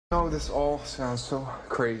I know this all sounds so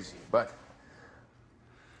crazy, but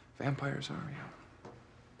vampires are real.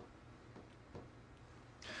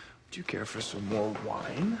 Would you care for some more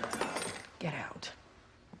wine? Get out.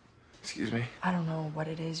 Excuse me? I don't know what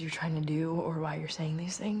it is you're trying to do or why you're saying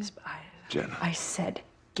these things, but Jenna. I said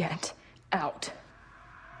get out.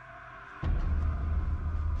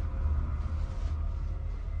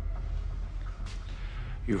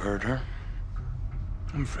 You heard her?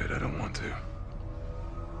 I'm afraid I don't want to.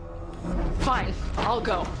 Fine, I'll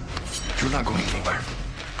go. You're not going anywhere.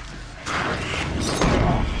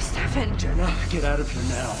 Stefan. Jenna, get out of here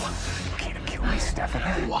now. You can't kill me,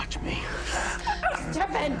 Stefan. Watch me.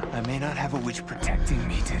 Stefan! I may not have a witch protecting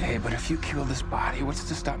me today, but if you kill this body, what's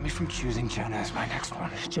to stop me from choosing Jenna as my next one?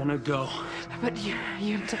 Jenna, go. But you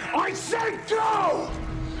have to... I said go!